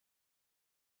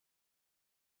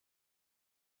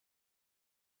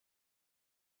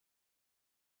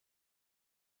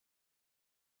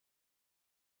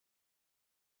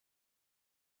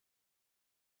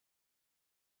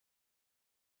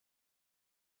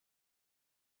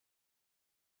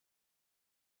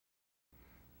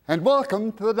And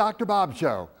welcome to the Dr. Bob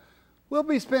Show. We'll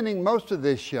be spending most of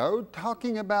this show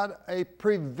talking about a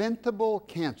preventable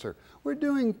cancer. We're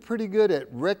doing pretty good at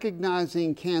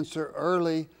recognizing cancer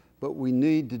early, but we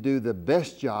need to do the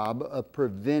best job of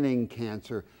preventing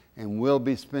cancer. And we'll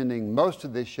be spending most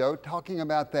of this show talking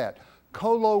about that.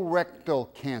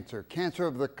 Colorectal cancer, cancer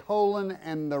of the colon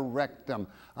and the rectum.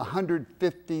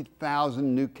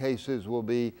 150,000 new cases will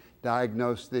be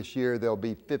diagnosed this year. There'll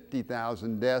be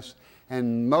 50,000 deaths,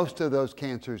 and most of those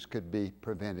cancers could be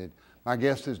prevented. My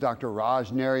guest is Dr.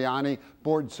 Raj Narayani,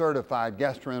 board-certified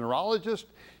gastroenterologist.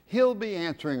 He'll be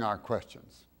answering our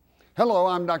questions. Hello,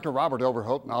 I'm Dr. Robert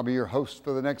Overholt, and I'll be your host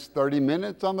for the next 30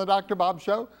 minutes on the Dr. Bob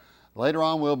Show. Later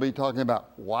on, we'll be talking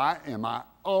about why am I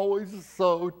always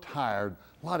so tired?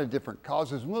 A lot of different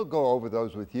causes, and we'll go over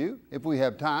those with you if we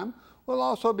have time. We'll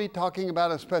also be talking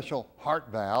about a special heart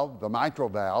valve, the mitral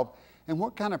valve, and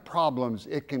what kind of problems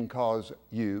it can cause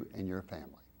you and your family.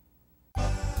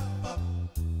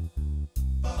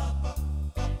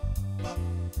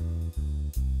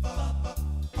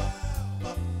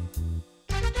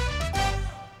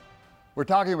 We're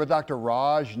talking with Dr.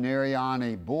 Raj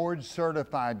Narayani,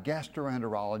 board-certified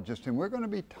gastroenterologist, and we're going to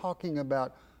be talking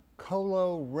about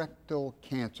colorectal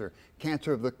cancer,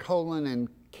 cancer of the colon and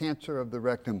cancer of the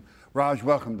rectum. Raj,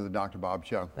 welcome to the Dr. Bob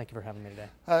Show. Thank you for having me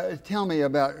today. Tell me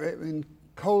about in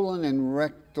colon and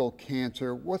rectal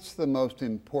cancer, what's the most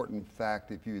important fact,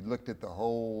 if you looked at the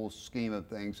whole scheme of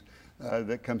things,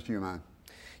 that comes to your mind?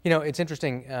 You know, it's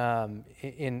interesting,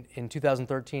 in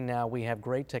 2013 now we have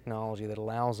great technology that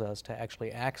allows us to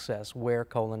actually access where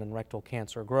colon and rectal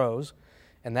cancer grows,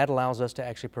 and that allows us to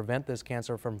actually prevent this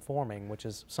cancer from forming, which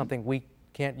is something we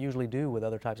can't usually do with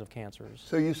other types of cancers.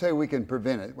 So you say we can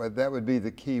prevent it. Well, that would be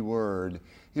the key word.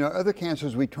 You know, other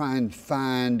cancers we try and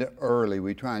find early,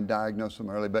 we try and diagnose them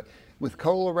early, but with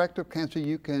colorectal cancer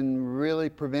you can really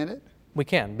prevent it? We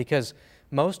can, because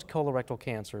most colorectal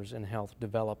cancers in health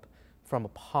develop from a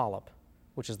polyp,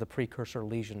 which is the precursor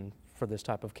lesion for this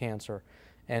type of cancer.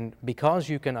 And because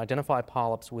you can identify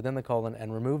polyps within the colon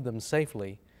and remove them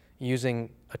safely using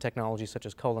a technology such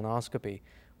as colonoscopy,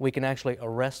 we can actually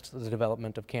arrest the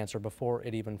development of cancer before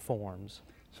it even forms.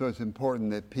 So it's important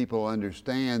that people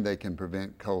understand they can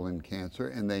prevent colon cancer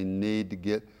and they need to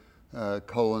get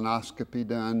colonoscopy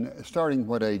done, starting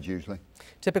what age usually?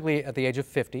 Typically at the age of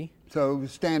 50. So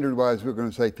standard-wise, we're going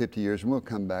to say 50 years, and we'll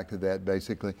come back to that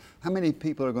basically. How many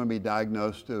people are going to be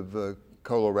diagnosed of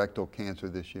colorectal cancer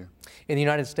this year? In the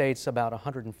United States, about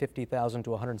 150,000 to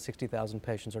 160,000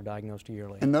 patients are diagnosed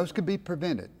yearly. And those could be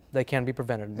prevented? They can be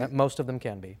prevented. Most of them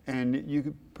can be. And you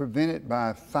could prevent it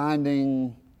by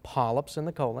finding polyps in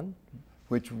the colon,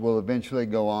 which will eventually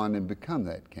go on and become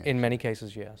that cancer? In many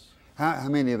cases, yes. How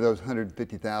many of those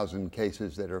 150,000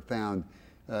 cases that are found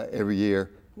every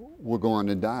year will go on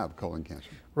and die of colon cancer?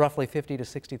 Roughly 50 to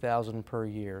 60,000 per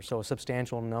year. So a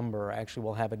substantial number actually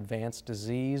will have advanced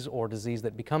disease or disease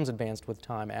that becomes advanced with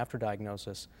time after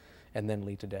diagnosis and then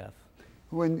lead to death.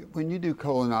 When you do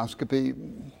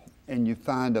colonoscopy and you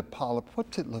find a polyp,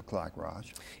 what's it look like,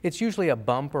 Raj? It's usually a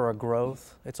bump or a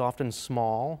growth. It's often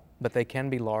small, but they can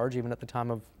be large even at the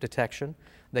time of detection.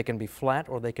 They can be flat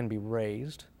or they can be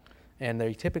raised. And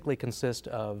they typically consist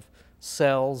of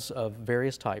cells of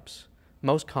various types.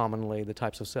 Most commonly, the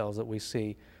types of cells that we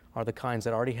see are the kinds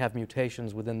that already have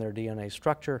mutations within their DNA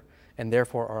structure and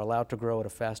therefore are allowed to grow at a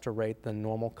faster rate than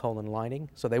normal colon lining.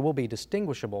 So they will be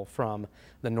distinguishable from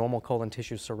the normal colon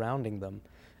tissue surrounding them.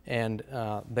 And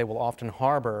they will often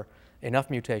harbor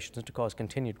enough mutations to cause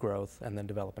continued growth and then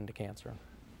develop into cancer.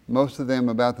 Most of them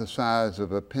about the size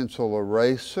of a pencil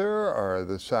eraser, or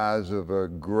the size of a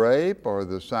grape, or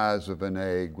the size of an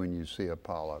egg when you see a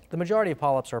polyp? The majority of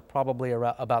polyps are probably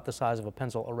about the size of a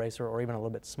pencil eraser or even a little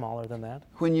bit smaller than that.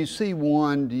 When you see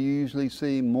one, do you usually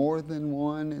see more than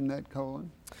one in that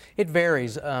colon? It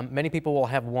varies. Many people will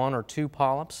have one or two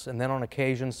polyps, and then on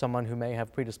occasion someone who may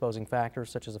have predisposing factors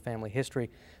such as a family history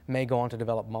may go on to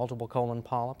develop multiple colon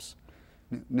polyps.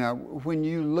 Now, when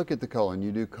you look at the colon,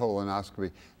 you do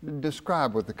colonoscopy.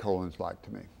 Describe what the colon's like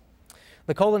to me.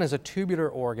 The colon is a tubular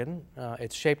organ.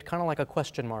 It's shaped kind of like a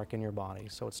question mark in your body.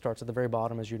 So it starts at the very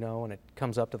bottom, as you know, and it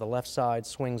comes up to the left side,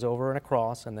 swings over and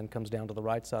across, and then comes down to the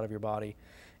right side of your body.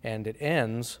 And it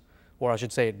ends, or I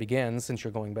should say it begins, since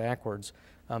you're going backwards,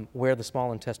 where the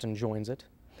small intestine joins it.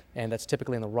 And that's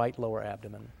typically in the right lower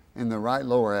abdomen. In the right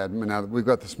lower abdomen. Now, we've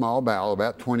got the small bowel,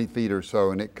 about 20 feet or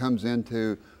so, and it comes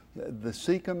into the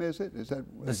cecum, is it?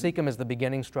 The cecum is the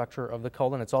beginning structure of the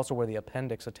colon. It's also where the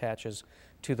appendix attaches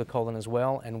to the colon as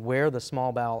well. And where the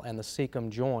small bowel and the cecum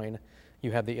join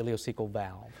you have the ileocecal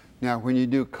valve. Now, when you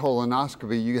do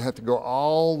colonoscopy, you have to go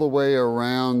all the way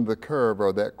around the curve,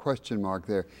 or that question mark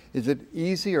there. Is it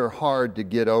easy or hard to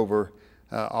get over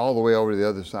all the way over to the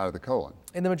other side of the colon?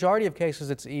 In the majority of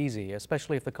cases, it's easy,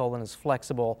 especially if the colon is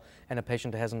flexible and a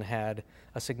patient hasn't had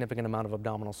a significant amount of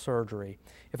abdominal surgery.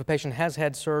 If a patient has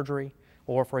had surgery,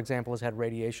 or for example has had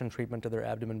radiation treatment to their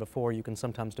abdomen before, you can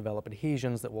sometimes develop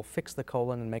adhesions that will fix the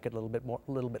colon and make it a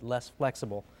little bit less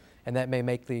flexible, and that may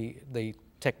make the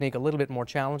technique a little bit more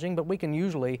challenging, but we can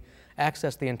usually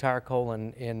access the entire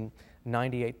colon in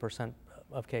 98%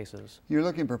 of cases. You're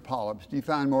looking for polyps. Do you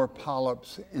find more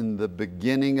polyps in the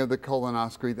beginning of the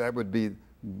colonoscopy? That would be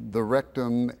the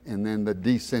rectum and then the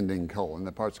descending colon,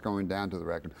 the parts going down to the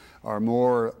rectum. Are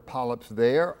more polyps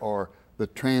there, or the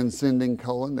transcending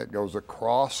colon that goes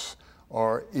across,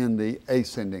 or in the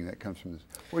ascending that comes from this?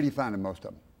 Where do you find the most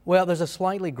of them? Well, there's a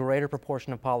slightly greater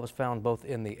proportion of polyps found both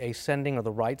in the ascending or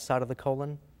the right side of the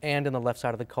colon and in the left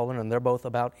side of the colon, and they're both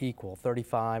about equal,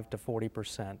 35 to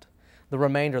 40%. The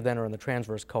remainder then are in the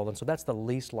transverse colon, so that's the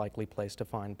least likely place to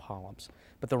find polyps.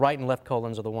 But the right and left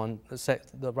colons are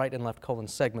the right and left colon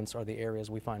segments are the areas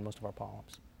we find most of our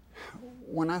polyps.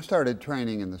 When I started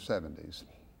training in the 70s,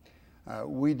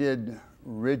 we did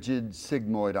rigid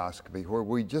sigmoidoscopy, where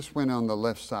we just went on the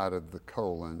left side of the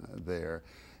colon there,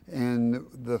 and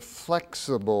the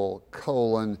flexible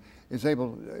colon is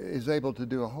able to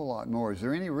do a whole lot more. Is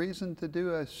there any reason to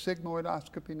do a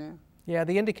sigmoidoscopy now? Yeah,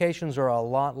 the indications are a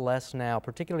lot less now,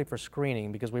 particularly for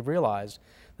screening, because we've realized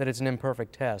that it's an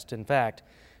imperfect test. In fact,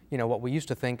 you know, what we used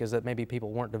to think is that maybe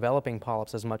people weren't developing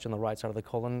polyps as much on the right side of the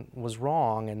colon was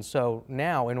wrong. And so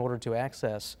now, in order to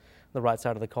access the right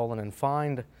side of the colon and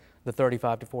find the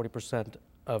 35 to 40%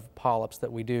 of polyps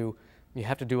that we do, you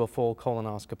have to do a full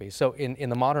colonoscopy. So in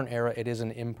the modern era, it is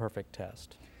an imperfect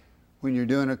test. When you're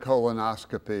doing a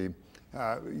colonoscopy,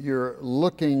 you're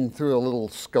looking through a little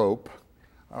scope.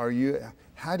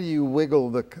 How do you wiggle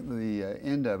the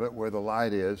end of it where the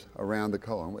light is around the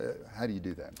colon? How do you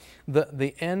do that?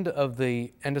 The end of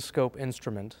the endoscope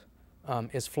instrument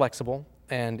is flexible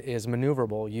and is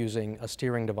maneuverable using a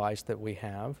steering device that we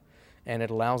have, and it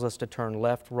allows us to turn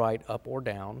left, right, up, or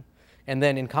down. And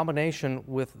then in combination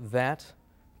with that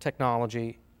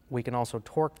technology, we can also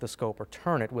torque the scope or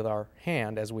turn it with our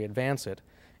hand as we advance it,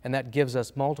 and that gives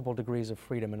us multiple degrees of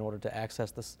freedom in order to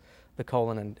access the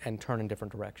colon and turn in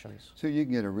different directions. So you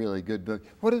can get a really good look.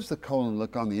 What does the colon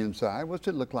look on the inside? What's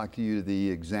it look like to you, the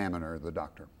examiner, the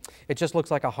doctor? It just looks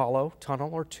like a hollow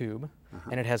tunnel or tube,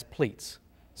 and it has pleats.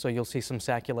 So you'll see some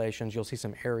saculations, you'll see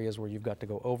some areas where you've got to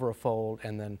go over a fold,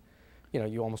 and then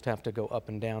you almost have to go up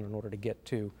and down in order to get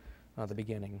to the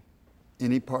beginning.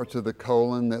 Any parts of the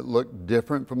colon that look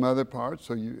different from other parts?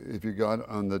 So if you got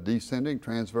on the descending,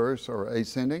 transverse, or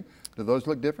ascending, do those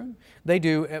look different? They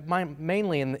do,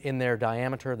 mainly in their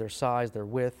diameter, their size, their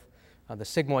width. The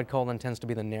sigmoid colon tends to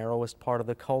be the narrowest part of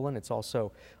the colon. It's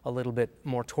also a little bit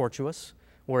more tortuous,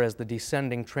 whereas the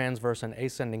descending, transverse, and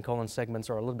ascending colon segments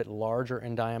are a little bit larger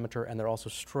in diameter, and they're also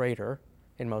straighter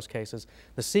in most cases.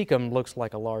 The cecum looks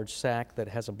like a large sac that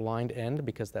has a blind end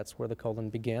because that's where the colon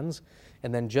begins.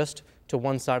 And then just to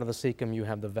one side of the cecum, you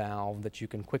have the valve that you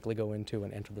can quickly go into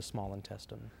and enter the small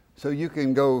intestine. So you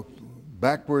can go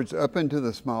backwards up into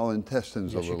the small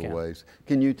intestines a little ways.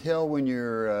 Can you tell when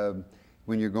you're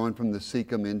going from the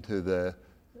cecum into the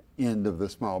end of the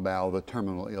small bowel, the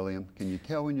terminal ileum? Can you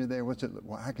tell when you're there?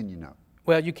 How can you know?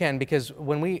 Well, you can, because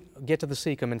when we get to the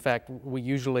cecum, in fact, we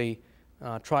usually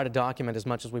try to document as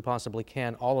much as we possibly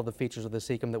can all of the features of the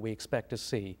cecum that we expect to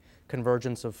see.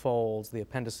 Convergence of folds, the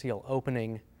appendiceal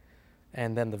opening,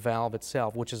 and then the valve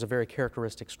itself, which is a very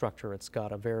characteristic structure. It's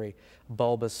got a very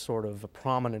bulbous sort of a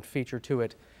prominent feature to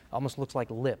it, almost looks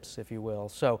like lips, if you will.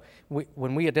 So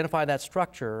when we identify that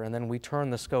structure and then we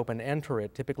turn the scope and enter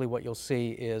it, typically what you'll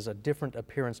see is a different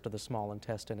appearance to the small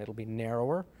intestine. It'll be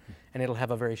narrower, and it'll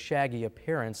have a very shaggy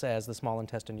appearance, as the small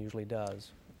intestine usually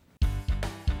does.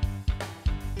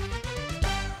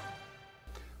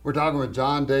 We're talking with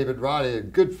John David Roddy, a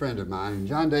good friend of mine. And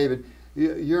John David,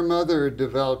 your mother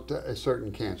developed a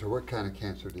certain cancer. What kind of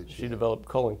cancer did she have? She developed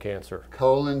colon cancer.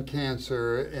 Colon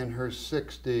cancer in her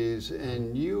 60s,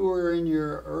 and you were in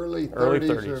your early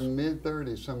 30s or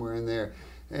mid-30s, somewhere in there.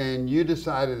 And you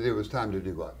decided it was time to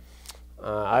do what?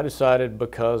 I decided,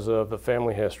 because of the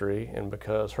family history and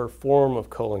because her form of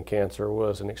colon cancer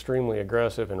was an extremely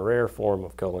aggressive and rare form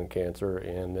of colon cancer,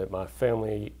 and that my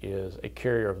family is a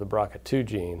carrier of the BRCA2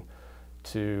 gene,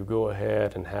 to go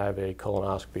ahead and have a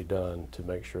colonoscopy done to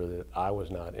make sure that I was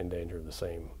not in danger of the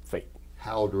same fate.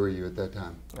 How old were you at that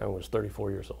time? I was 34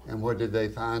 years old. And what did they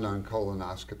find on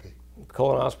colonoscopy?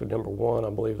 Colonoscopy number 1, I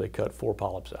believe they cut 4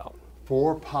 polyps out.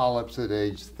 4 polyps at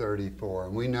age 34.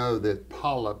 And we know that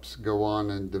polyps go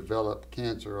on and develop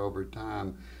cancer over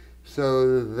time.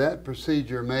 So that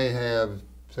procedure may have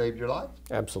saved your life?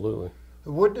 Absolutely.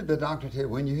 What did the doctor tell you?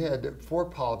 When you had 4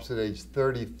 polyps at age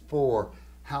 34,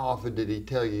 how often did he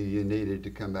tell you you needed to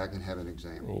come back and have an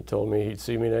exam? He told me he'd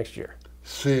see me next year.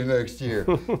 See you next year.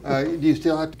 Do you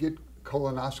still have to get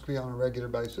colonoscopy on a regular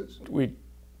basis? We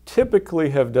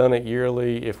typically have done it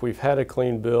yearly. If we've had a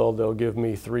clean bill, they'll give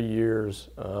me 3 years.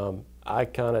 I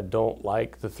kind of don't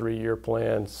like the 3-year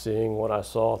plan, seeing what I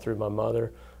saw through my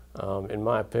mother. In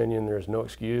my opinion, there's no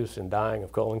excuse in dying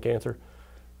of colon cancer.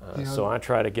 So I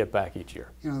try to get back each year.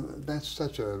 You know, that's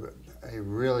such a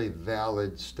really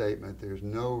valid statement. There's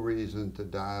no reason to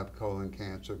die of colon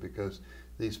cancer because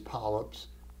these polyps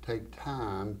take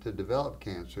time to develop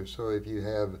cancer. So if you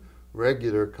have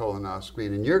regular colonoscopy,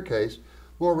 and in your case,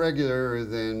 more regular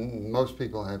than most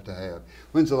people have to have.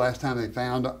 When's the last time they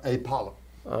found a polyp?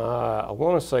 I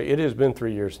want to say it has been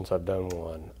 3 years since I've done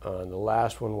one. The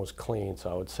last one was clean,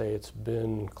 so I would say it's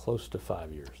been close to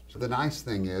 5 years. So the nice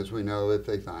thing is we know if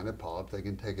they find a polyp, they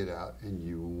can take it out and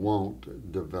you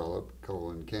won't develop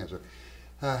colon cancer.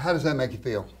 How does that make you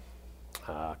feel?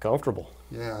 Comfortable.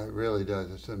 Yeah, it really does.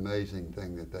 It's an amazing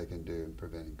thing that they can do in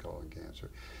preventing colon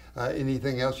cancer.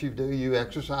 Anything else you do? You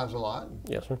exercise a lot?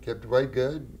 Yes, sir. Kept your weight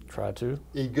good? Try to.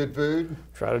 Eat good food?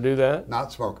 Try to do that.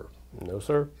 Not smoker? No,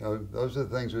 sir. You know, those are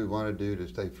the things we want to do to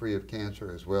stay free of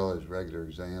cancer as well as regular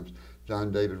exams.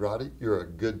 John David Roddy, you're a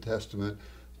good testament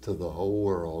to the whole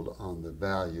world on the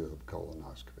value of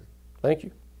colonoscopy. Thank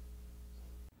you.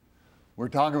 We're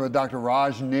talking with Dr.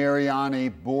 Raj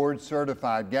Narayani,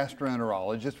 board-certified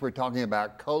gastroenterologist. We're talking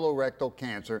about colorectal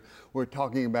cancer. We're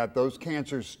talking about those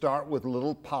cancers start with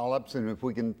little polyps, and if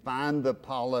we can find the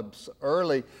polyps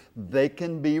early, they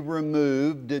can be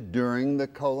removed during the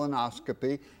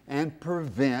colonoscopy and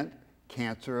prevent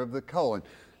cancer of the colon.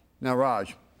 Now,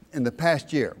 Raj, in the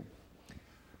past year,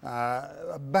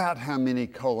 about how many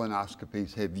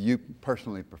colonoscopies have you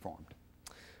personally performed?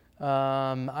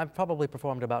 I've probably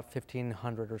performed about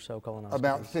 1,500 or so colonoscopies.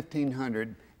 About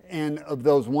 1,500. And of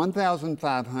those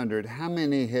 1,500, how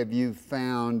many have you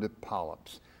found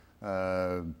polyps?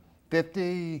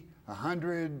 50,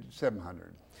 100,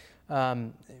 700?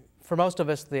 For most of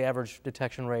us, the average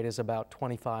detection rate is about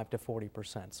 25 to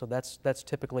 40%. So that's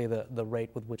typically the rate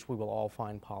with which we will all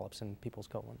find polyps in people's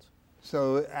colons.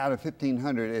 So out of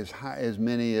 1,500, as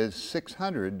many as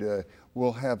 600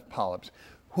 will have polyps.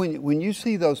 When you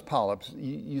see those polyps,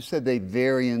 you said they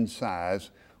vary in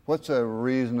size. What's a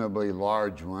reasonably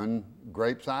large one?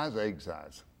 Grape size, egg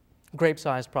size? Grape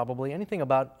size, probably. Anything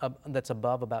that's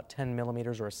above about 10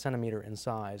 millimeters or a centimeter in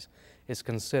size is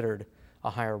considered a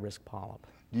higher risk polyp.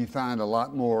 Do you find a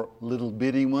lot more little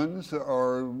bitty ones,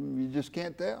 or you just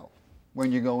can't tell?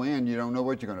 When you go in, you don't know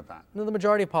what you're going to find. No, the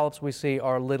majority of polyps we see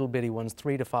are little bitty ones,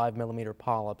 3 to 5 millimeter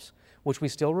polyps, which we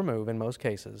still remove in most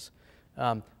cases.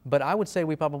 But I would say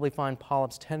we probably find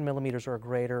polyps 10 millimeters or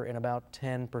greater in about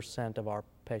 10% of our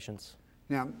patients.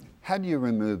 Now, how do you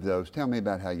remove those? Tell me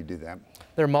about how you do that.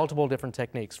 There are multiple different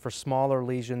techniques. For smaller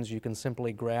lesions, you can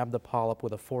simply grab the polyp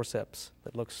with a forceps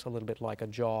that looks a little bit like a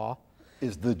jaw.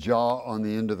 Is the jaw on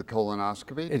the end of the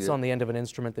colonoscopy? It's on the end of an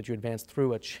instrument that you advance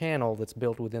through a channel that's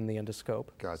built within the endoscope.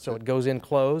 Gotcha. So it goes in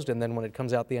closed, and then when it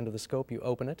comes out the end of the scope, you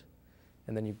open it,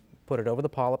 and then you put it over the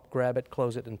polyp, grab it,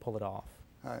 close it, and pull it off.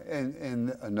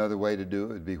 And another way to do it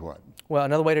would be what? Well,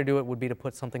 another way to do it would be to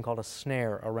put something called a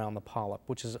snare around the polyp,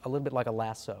 which is a little bit like a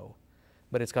lasso,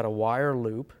 but it's got a wire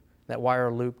loop. That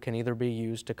wire loop can either be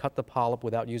used to cut the polyp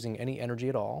without using any energy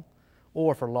at all,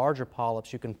 or for larger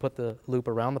polyps, you can put the loop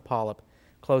around the polyp,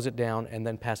 close it down, and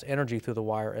then pass energy through the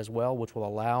wire as well, which will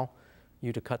allow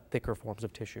you to cut thicker forms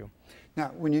of tissue.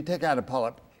 Now, when you take out a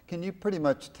polyp, can you pretty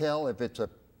much tell if it's a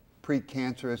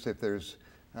precancerous, if there's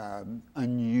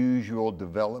unusual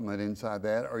development inside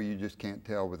that, or you just can't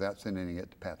tell without sending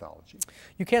it to pathology?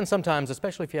 You can sometimes,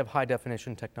 especially if you have high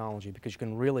definition technology, because you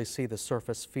can really see the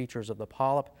surface features of the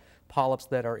polyp. Polyps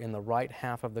that are in the right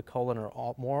half of the colon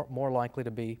are more likely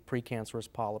to be precancerous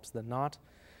polyps than not.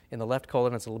 In the left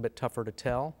colon, it's a little bit tougher to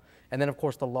tell. And then, of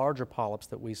course, the larger polyps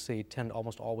that we see tend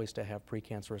almost always to have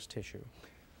precancerous tissue.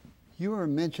 You were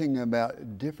mentioning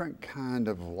about different kind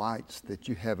of lights that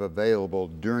you have available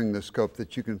during the scope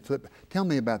that you can flip. Tell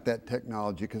me about that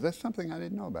technology, because that's something I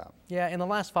didn't know about. Yeah, in the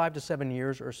last 5 to 7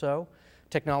 years or so,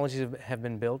 technologies have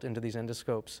been built into these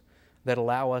endoscopes that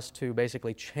allow us to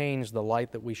basically change the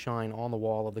light that we shine on the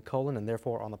wall of the colon and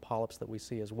therefore on the polyps that we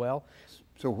see as well.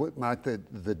 So what might the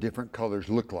different colors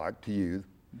look like to you?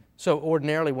 So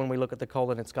ordinarily when we look at the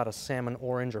colon, it's got a salmon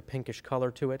orange or pinkish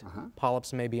color to it. Uh-huh.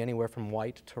 Polyps may be anywhere from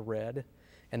white to red.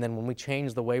 And then when we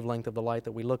change the wavelength of the light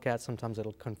that we look at, sometimes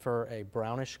it'll confer a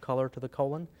brownish color to the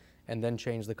colon and then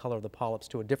change the color of the polyps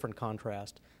to a different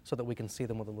contrast so that we can see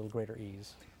them with a little greater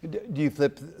ease. Do you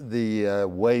flip the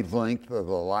wavelength of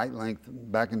the light length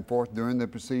back and forth during the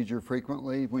procedure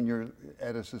frequently when you're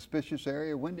at a suspicious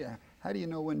area? How do you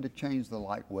know when to change the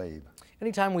light wave?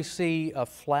 Anytime we see a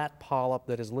flat polyp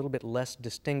that is a little bit less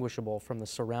distinguishable from the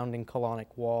surrounding colonic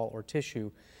wall or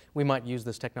tissue, we might use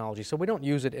this technology. So we don't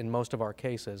use it in most of our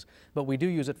cases, but we do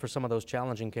use it for some of those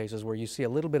challenging cases where you see a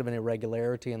little bit of an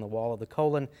irregularity in the wall of the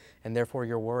colon, and therefore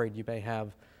you're worried you may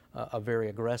have a very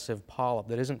aggressive polyp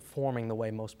that isn't forming the way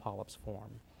most polyps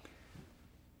form.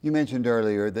 You mentioned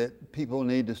earlier that people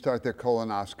need to start their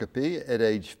colonoscopy at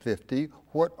age 50.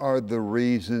 What are the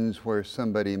reasons where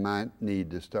somebody might need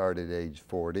to start at age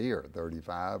 40 or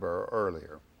 35 or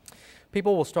earlier?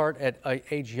 People will start at an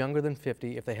age younger than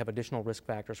 50 if they have additional risk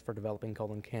factors for developing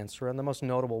colon cancer, and the most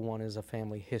notable one is a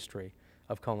family history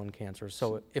of colon cancer.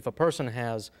 So if a person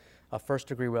has a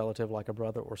first-degree relative like a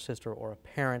brother or sister or a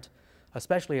parent,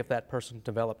 especially if that person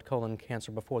developed colon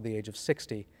cancer before the age of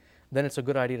 60, then it's a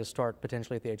good idea to start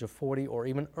potentially at the age of 40 or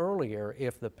even earlier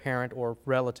if the parent or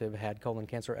relative had colon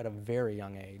cancer at a very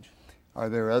young age. Are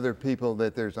there other people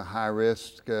that there's a high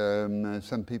risk?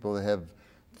 Some people that have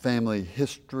family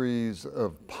histories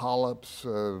of polyps,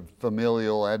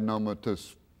 familial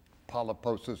adenomatous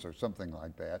polyposis or something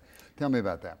like that. Tell me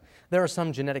about that. There are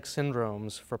some genetic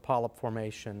syndromes for polyp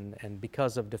formation, and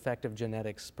because of defective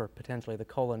genetics, potentially the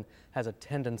colon has a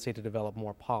tendency to develop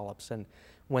more polyps. And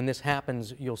when this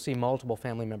happens, you'll see multiple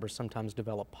family members sometimes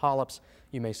develop polyps.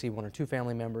 You may see one or two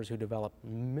family members who develop,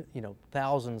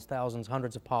 thousands,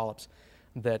 hundreds of polyps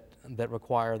that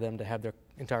require them to have their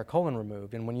entire colon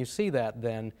removed. And when you see that,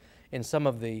 then in some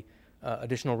of the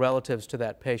additional relatives to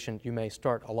that patient, you may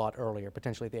start a lot earlier,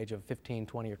 potentially at the age of 15,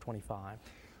 20, or 25.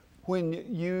 When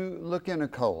you look in a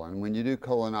colon, when you do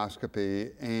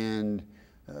colonoscopy and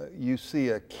you see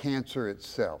a cancer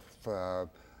itself,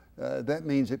 that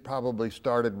means it probably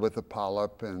started with a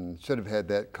polyp and should have had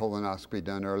that colonoscopy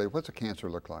done earlier. What's a cancer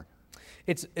look like?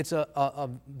 It's a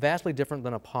vastly different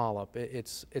than a polyp.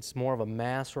 It's more of a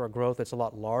mass or a growth. It's a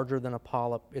lot larger than a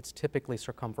polyp. It's typically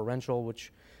circumferential,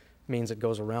 which means it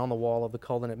goes around the wall of the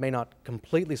colon. It may not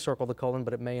completely circle the colon,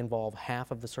 but it may involve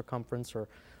half of the circumference or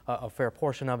a fair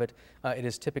portion of it. It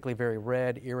is typically very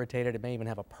red, irritated. It may even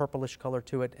have a purplish color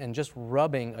to it, and just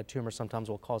rubbing a tumor sometimes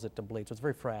will cause it to bleed, so it's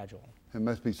very fragile. It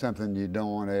must be something you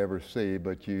don't want to ever see,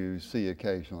 but you see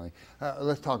occasionally.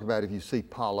 Let's talk about if you see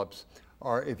polyps,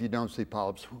 or if you don't see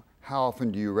polyps, how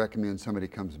often do you recommend somebody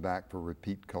comes back for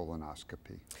repeat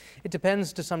colonoscopy? It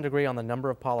depends to some degree on the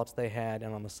number of polyps they had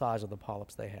and on the size of the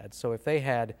polyps they had. So if they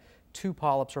had 2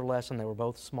 polyps or less and they were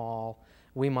both small,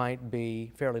 we might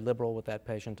be fairly liberal with that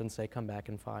patient and say come back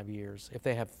in 5 years. If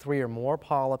they have 3 or more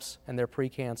polyps and they're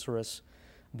precancerous,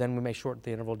 then we may shorten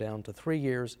the interval down to 3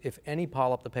 years. If any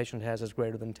polyp the patient has is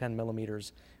greater than 10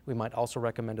 millimeters, we might also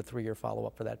recommend a 3-year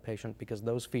follow-up for that patient because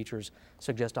those features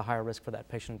suggest a higher risk for that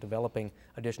patient developing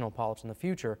additional polyps in the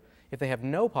future. If they have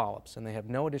no polyps and they have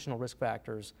no additional risk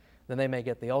factors, then they may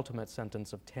get the ultimate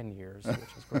sentence of 10 years, which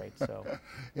is great. So,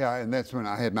 yeah, and that's when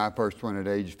I had my first one at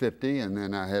age 50, and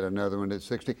then I had another one at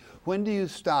 60. When do you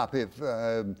stop? If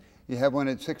you have one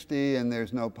at 60 and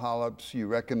there's no polyps, you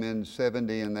recommend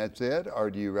 70 and that's it,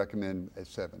 or do you recommend at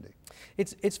 70?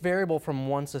 It's variable from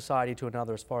one society to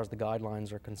another as far as the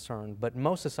guidelines are concerned, but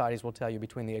most societies will tell you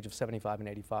between the age of 75 and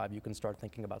 85 you can start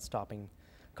thinking about stopping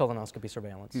colonoscopy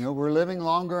surveillance. You know, we're living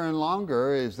longer and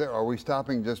longer. Are we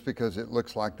stopping just because it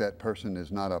looks like that person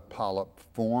is not a polyp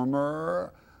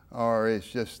former, or it's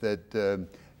just that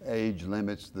age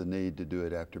limits the need to do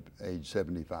it after age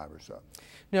 75 or so?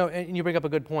 No, and you bring up a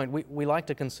good point. We like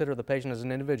to consider the patient as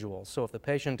an individual. So if the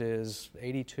patient is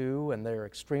 82 and they're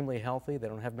extremely healthy, they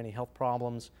don't have many health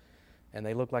problems, and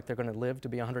they look like they're going to live to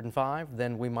be 105,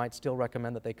 then we might still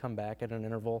recommend that they come back at an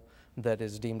interval that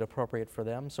is deemed appropriate for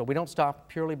them. So we don't stop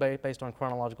purely based on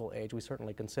chronological age. We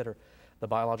certainly consider the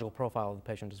biological profile of the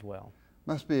patient as well.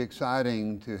 Must be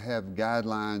exciting to have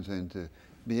guidelines and to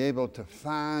be able to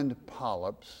find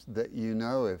polyps that you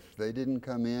know if they didn't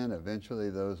come in, eventually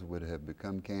those would have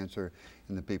become cancer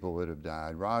and the people would have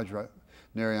died.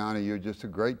 Narayani, you're just a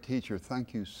great teacher.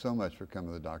 Thank you so much for coming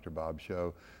to the Dr. Bob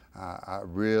Show. I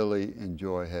really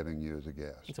enjoy having you as a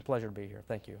guest. It's a pleasure to be here.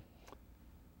 Thank you.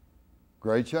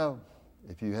 Great show.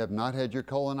 If you have not had your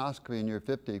colonoscopy and you're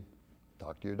 50,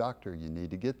 talk to your doctor. You need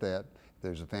to get that. If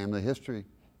there's a family history,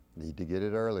 need to get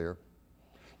it earlier.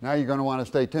 Now you're going to want to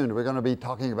stay tuned. We're going to be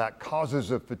talking about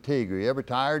causes of fatigue. Are you ever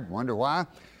tired? Wonder why?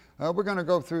 We're going to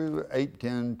go through 8,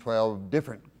 10, 12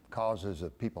 different causes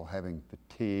of people having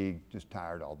fatigue, just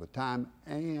tired all the time.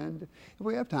 And if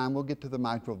we have time, we'll get to the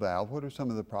mitral valve. What are some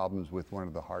of the problems with one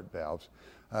of the heart valves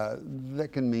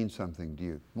that can mean something to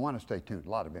you? You want to stay tuned, a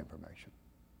lot of information.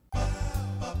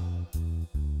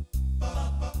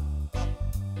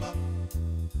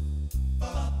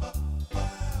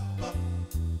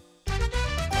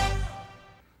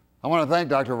 I want to thank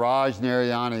Dr. Raj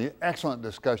Narayani. Excellent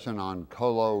discussion on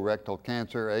colorectal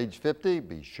cancer, age 50.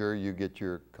 Be sure you get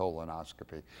your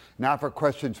colonoscopy. Now for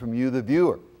questions from you, the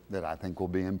viewer, that I think will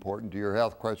be important to your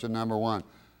health. Question number 1.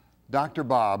 Dr.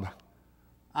 Bob,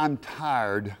 I'm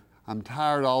tired. I'm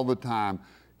tired all the time.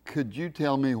 Could you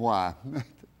tell me why?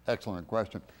 Excellent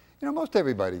question. You know, most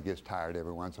everybody gets tired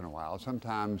every once in a while.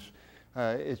 Sometimes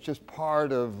it's just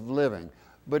part of living.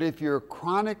 But if you're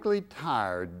chronically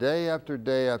tired day after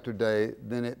day after day,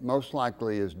 then it most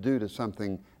likely is due to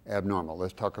something abnormal.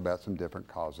 Let's talk about some different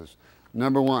causes.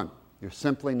 Number 1, you're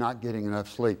simply not getting enough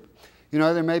sleep. You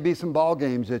know, there may be some ball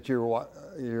games that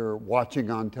you're watching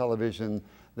on television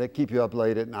that keep you up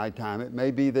late at nighttime. It may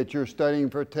be that you're studying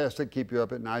for tests that keep you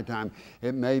up at nighttime.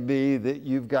 It may be that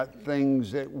you've got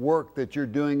things at work that you're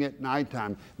doing at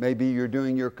nighttime. Maybe you're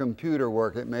doing your computer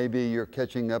work. It may be you're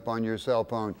catching up on your cell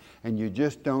phone and you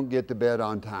just don't get to bed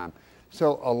on time.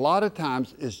 So a lot of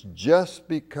times it's just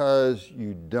because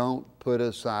you don't put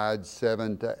aside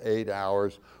 7 to 8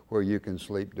 hours where you can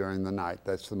sleep during the night.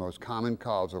 That's the most common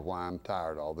cause of why I'm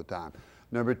tired all the time.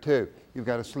 Number 2, you've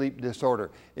got a sleep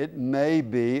disorder. It may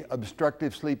be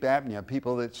obstructive sleep apnea.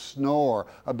 People that snore,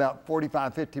 about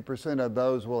 45–50% of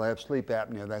those will have sleep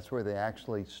apnea. That's where they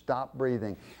actually stop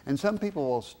breathing. And some people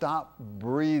will stop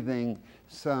breathing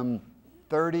some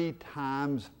 30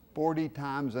 times, 40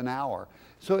 times an hour.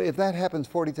 So if that happens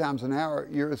 40 times an hour,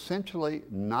 you're essentially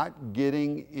not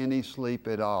getting any sleep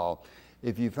at all.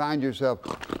 If you find yourself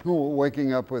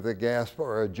waking up with a gasp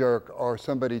or a jerk, or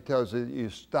somebody tells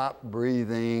you stop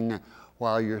breathing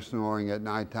while you're snoring at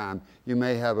nighttime, you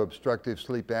may have obstructive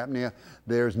sleep apnea.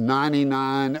 There's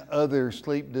 99 other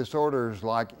sleep disorders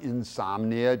like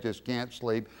insomnia, just can't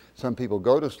sleep. Some people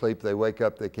go to sleep, they wake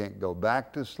up, they can't go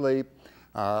back to sleep.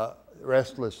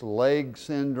 Restless leg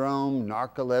syndrome,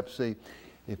 narcolepsy.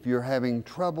 If you're having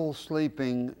trouble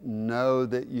sleeping, know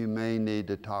that you may need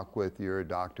to talk with your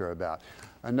doctor about.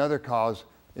 Another cause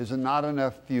is not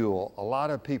enough fuel. A lot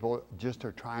of people just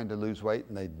are trying to lose weight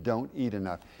and they don't eat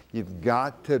enough. You've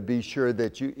got to be sure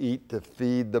that you eat to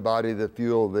feed the body the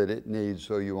fuel that it needs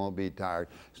so you won't be tired.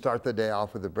 Start the day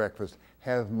off with a breakfast.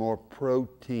 Have more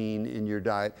protein in your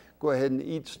diet. Go ahead and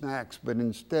eat snacks, but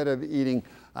instead of eating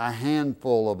a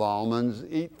handful of almonds,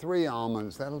 eat 3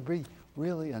 almonds. That'll be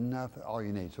really enough, all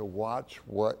you need. So watch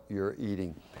what you're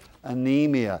eating.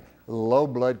 Anemia, low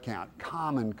blood count,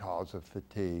 common cause of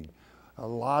fatigue. A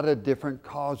lot of different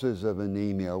causes of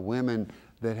anemia. Women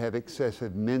that have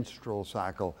excessive menstrual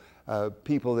cycle,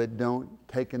 people that don't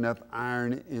take enough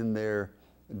iron in their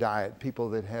diet, people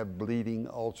that have bleeding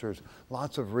ulcers.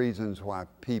 Lots of reasons why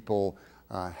people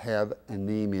have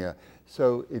anemia.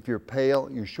 So if you're pale,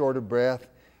 you're short of breath,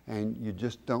 and you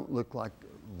just don't look like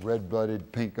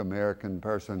red-blooded pink American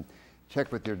person,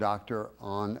 check with your doctor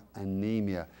on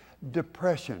anemia.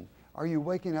 Depression. Are you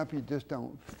waking up, you just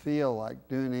don't feel like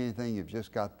doing anything, you've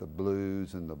just got the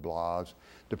blues and the blahs?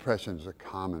 Depression is a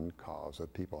common cause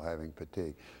of people having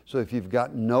fatigue. So if you've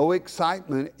got no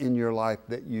excitement in your life,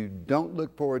 that you don't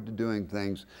look forward to doing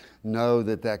things, know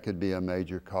that that could be a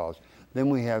major cause. Then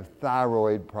we have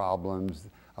thyroid problems.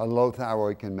 A low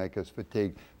thyroid can make us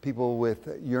fatigued. People with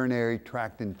urinary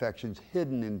tract infections,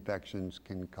 hidden infections,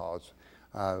 can cause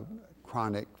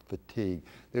chronic fatigue.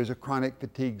 There's a chronic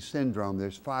fatigue syndrome.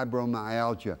 There's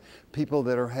fibromyalgia. People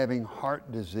that are having heart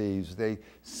disease,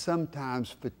 sometimes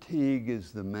fatigue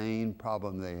is the main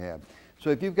problem they have. So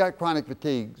if you've got chronic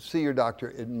fatigue, see your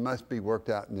doctor. It must be worked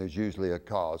out, and there's usually a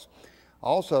cause.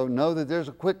 Also, know that there's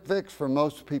a quick fix for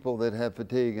most people that have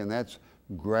fatigue, and that's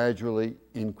gradually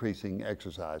increasing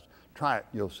exercise. Try it,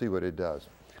 you'll see what it does.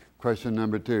 Question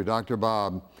number 2, Dr.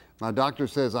 Bob, my doctor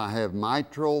says I have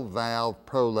mitral valve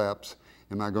prolapse.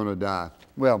 Am I going to die?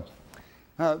 Well,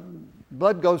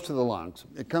 blood goes to the lungs.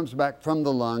 It comes back from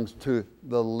the lungs to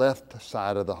the left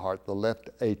side of the heart, the left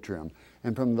atrium.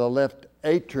 And from the left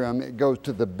atrium, it goes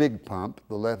to the big pump,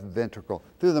 the left ventricle,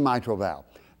 through the mitral valve.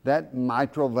 That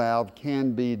mitral valve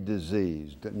can be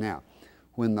diseased. Now,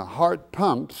 when the heart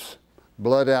pumps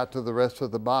blood out to the rest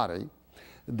of the body,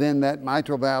 then that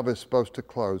mitral valve is supposed to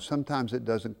close. Sometimes it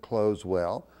doesn't close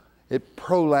well. It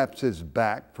prolapses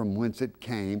back from whence it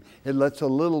came. It lets a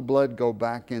little blood go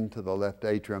back into the left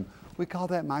atrium. We call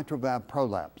that mitral valve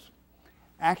prolapse.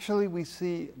 Actually, we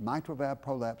see mitral valve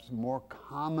prolapse more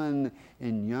common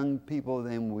in young people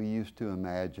than we used to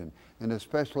imagine, and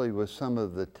especially with some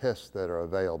of the tests that are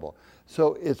available.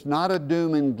 So it's not a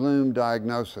doom and gloom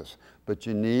diagnosis, but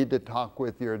you need to talk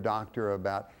with your doctor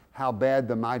about how bad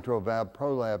the mitral valve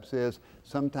prolapse is.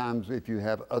 Sometimes if you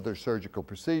have other surgical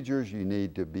procedures, you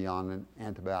need to be on an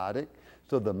antibiotic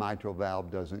so the mitral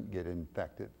valve doesn't get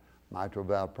infected. Mitral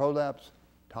valve prolapse,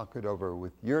 talk it over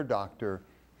with your doctor.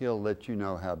 He'll let you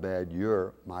know how bad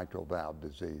your mitral valve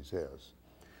disease is.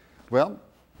 Well,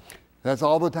 that's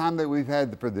all the time that we've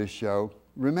had for this show.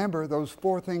 Remember those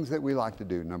 4 things that we like to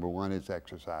do. Number 1 is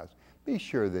exercise. Be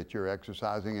sure that you're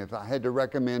exercising. If I had to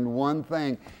recommend one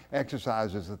thing,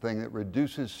 exercise is the thing that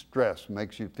reduces stress,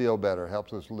 makes you feel better,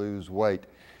 helps us lose weight,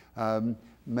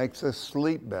 makes us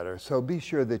sleep better. So be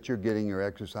sure that you're getting your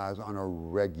exercise on a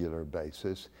regular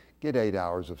basis. Get 8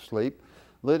 hours of sleep.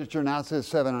 Literature now says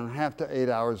 7.5 to 8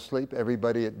 hours of sleep.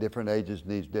 Everybody at different ages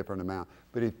needs different amount.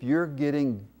 But if you're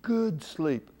getting good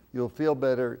sleep, you'll feel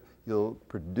better, you'll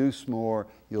produce more,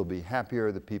 you'll be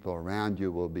happier, the people around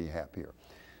you will be happier.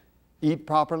 Eat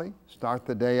properly, start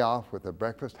the day off with a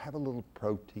breakfast, have a little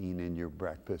protein in your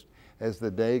breakfast. As the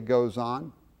day goes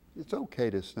on, it's okay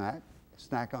to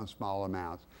snack on small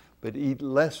amounts, but eat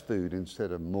less food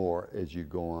instead of more as you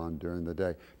go on during the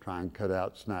day. Try and cut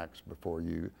out snacks before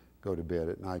you go to bed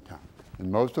at nighttime.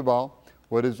 And most of all,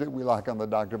 what is it we like on the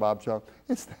Dr. Bob Show?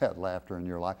 It's that laughter in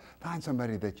your life. Find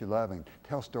somebody that you love and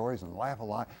tell stories and laugh a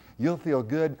lot. You'll feel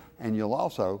good and you'll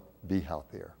also be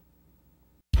healthier.